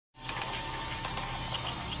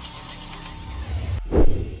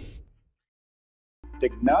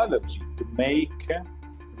technology to make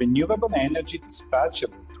renewable energy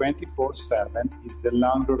dispatchable 24/7 is the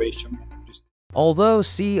long-duration energy storage. Although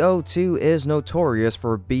CO2 is notorious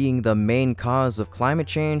for being the main cause of climate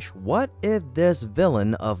change, what if this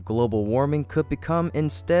villain of global warming could become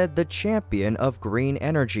instead the champion of green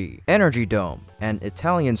energy? Energy Dome, an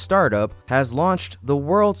Italian startup, has launched the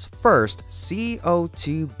world's first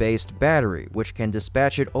CO2-based battery, which can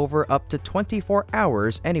dispatch it over up to 24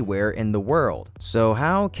 hours anywhere in the world. So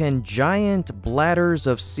how can giant bladders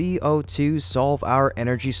of CO2 solve our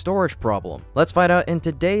energy storage problem? Let's find out in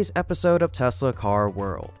today's episode of Tesla Car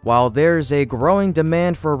World. While there's a growing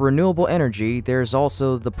demand for renewable energy, there's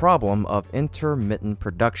also the problem of intermittent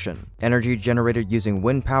production. Energy generated using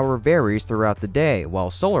wind power varies throughout the day,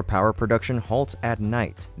 while solar power production halts at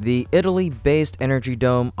night. The Italy-based Energy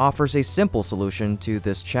Dome offers a simple solution to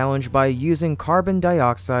this challenge by using carbon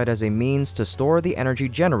dioxide as a means to store the energy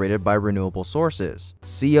generated by renewable sources.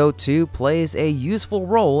 CO2 plays a useful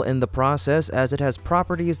role in the process as it has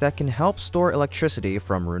properties that can help store electricity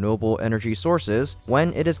from renewable energy sources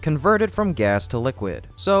when it is converted from gas to liquid.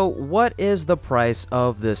 So what is the price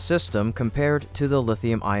of this system compared to the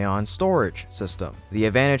lithium-ion storage system? The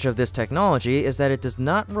advantage of this technology is that it does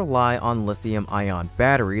not rely on lithium-ion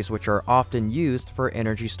batteries, which are often used for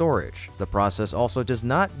energy storage. The process also does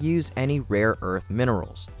not use any rare earth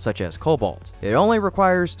minerals, such as cobalt. It only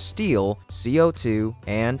requires steel, CO2,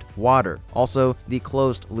 and water. Also, the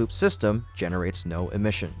closed-loop system generates no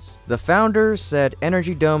emissions. The founders said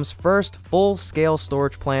Energy Dome's first full-scale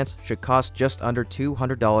storage plants should cost just under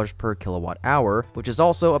 $200 per kilowatt hour, which is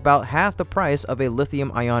also about half the price of a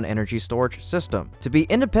lithium-ion energy storage system. To be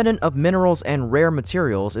independent of minerals and rare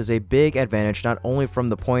materials is a big advantage not only from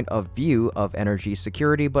the point of view of energy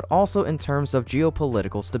security, but also in terms of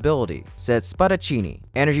geopolitical stability, said Spadaccini,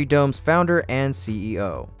 Energy Dome's founder and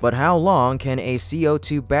CEO. But how long can a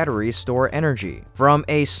CO2 battery store energy? From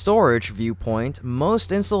a storage viewpoint,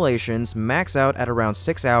 most installations max out at around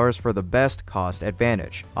 6 hours for the best cost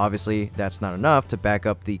advantage. Obviously, that's not enough to back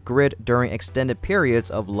up the grid during extended periods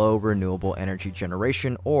of low renewable energy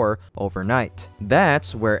generation or overnight.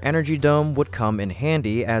 That's where Energy Dome would come in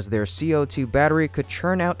handy, as their CO2 battery could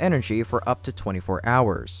churn out energy for up to 24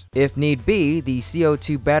 hours. If need be, the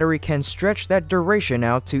CO2 battery can stretch that duration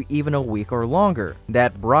out to even a week or longer.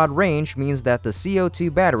 That broad range means that the CO2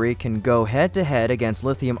 battery can go head-to-head against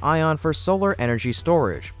lithium-ion for solar energy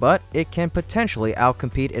storage, but it can potentially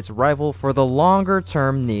outcompete its rival for the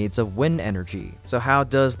longer-term needs of wind energy. So how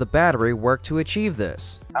does the battery work to achieve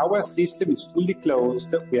this? Our system is fully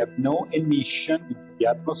closed. We have no emission into the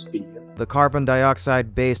atmosphere. The carbon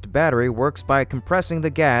dioxide-based battery works by compressing the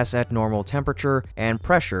gas at normal temperature and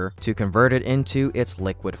pressure to convert it into its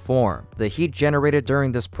liquid form. The heat generated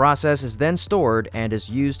during this process is then stored and is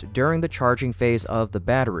used during the charging phase of the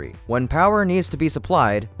battery. When power needs to be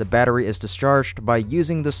supplied, the battery is discharged by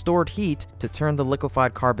using the stored heat to turn the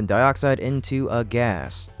liquefied carbon dioxide into a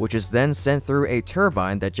gas, which is then sent through a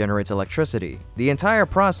turbine that generates electricity. The entire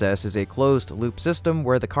process is a closed-loop system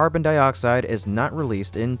where the carbon dioxide is not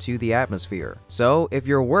released into the atmosphere. So, if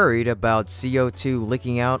you're worried about CO2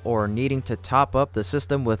 leaking out or needing to top up the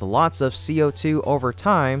system with lots of CO2 over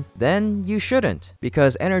time, then you shouldn't,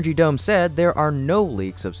 because Energy Dome said there are no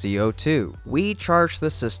leaks of CO2. We charge the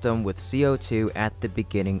system with CO2 at the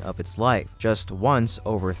beginning of its life, just once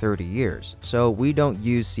over 30 years, so we don't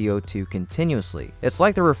use CO2 continuously. It's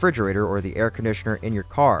like the refrigerator or the air conditioner in your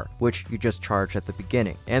car, which you just charge at the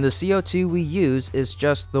beginning. And the CO2 we use is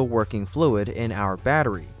just the working fluid in our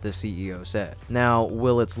battery, the CEO said. Now,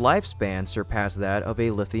 will its lifespan surpass that of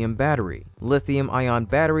a lithium battery? Lithium-ion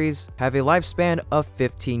batteries have a lifespan of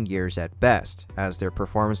 15 years at best, as their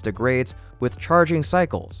performance degrades with charging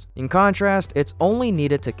cycles. In contrast, it's only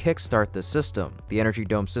needed to kickstart the system. The Energy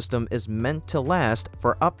Dome system is meant to last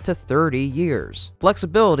for up to 30 years.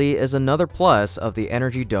 Flexibility is another plus of the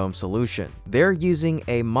Energy Dome solution. They're using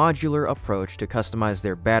a modular approach to customize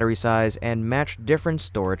their battery size and match different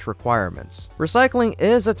storage requirements. Recycling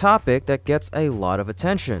is a topic that gets a lot of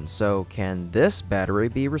attention, so can this battery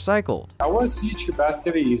be recycled? Our CNET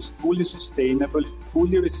battery is fully sustainable,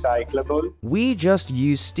 fully recyclable. We just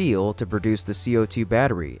use steel to produce the CO2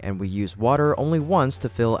 battery, and we use water only once to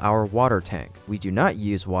fill our water tank. We do not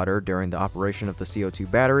use water during the operation of the CO2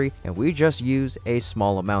 battery, and we just use a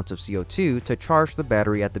small amount of CO2 to charge the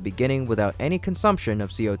battery at the beginning without any consumption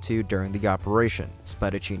of CO2 during the operation,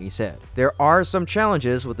 Spadaccini said. There are some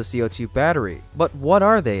challenges with the CO2 battery, but what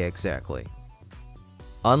are they exactly?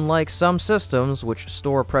 Unlike some systems which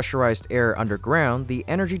store pressurized air underground, the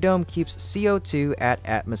Energy Dome keeps CO2 at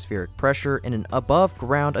atmospheric pressure in an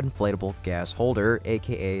above-ground inflatable gas holder,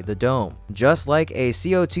 aka the dome. Just like a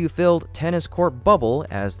CO2-filled tennis court bubble,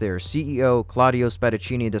 as their CEO Claudio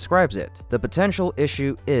Spadaccini describes it, the potential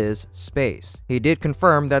issue is space. He did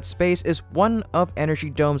confirm that space is one of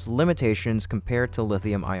Energy Dome's limitations compared to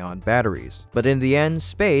lithium-ion batteries, but in the end,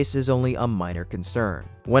 space is only a minor concern.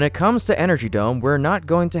 When it comes to Energy Dome, we're not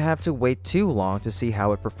going to have to wait too long to see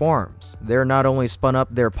how it performs. They're not only spun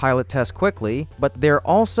up their pilot test quickly, but they're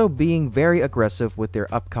also being very aggressive with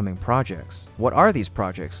their upcoming projects. What are these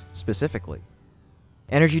projects specifically?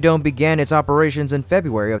 Energy Dome began its operations in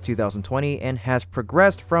February of 2020 and has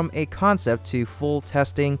progressed from a concept to full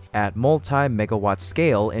testing at multi-megawatt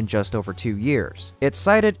scale in just over 2 years. It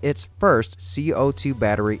sited its first CO2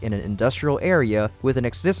 battery in an industrial area with an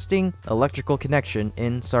existing electrical connection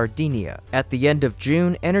in Sardinia. At the end of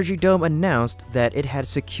June, Energy Dome announced that it had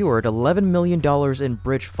secured $11 million in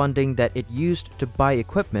bridge funding that it used to buy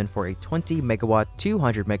equipment for a 20-megawatt,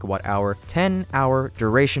 200-megawatt-hour, 10-hour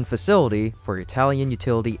duration facility for Italian utility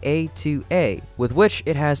A2A, with which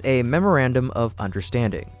it has a memorandum of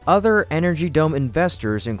understanding. Other Energy Dome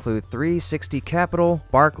investors include 360 Capital,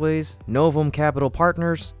 Barclays, Novum Capital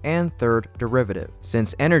Partners, and Third Derivative.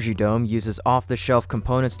 Since Energy Dome uses off-the-shelf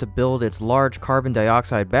components to build its large carbon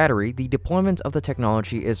dioxide battery, the deployment of the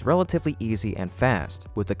technology is relatively easy and fast,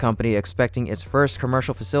 with the company expecting its first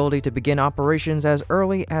commercial facility to begin operations as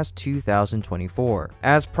early as 2024.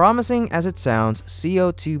 As promising as it sounds,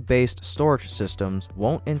 CO2-based storage systems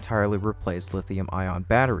won't entirely replace lithium-ion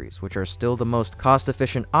batteries, which are still the most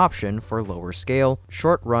cost-efficient option for lower-scale,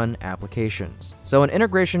 short-run applications. So an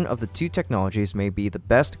integration of the two technologies may be the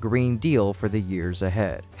best green deal for the years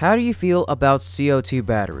ahead. How do you feel about CO2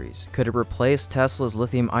 batteries? Could it replace Tesla's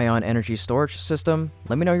lithium-ion energy storage system?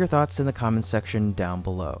 Let me know your thoughts in the comments section down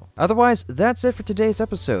below. Otherwise, that's it for today's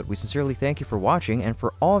episode. We sincerely thank you for watching and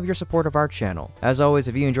for all of your support of our channel. As always,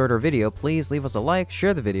 if you enjoyed our video, please leave us a like,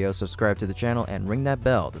 share the video, subscribe to the channel, and ring that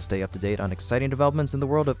bell to stay up to date on exciting developments in the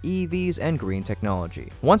world of EVs and green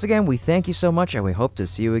technology. Once again, we thank you so much and we hope to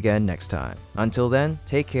see you again next time. Until then,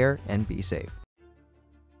 take care and be safe.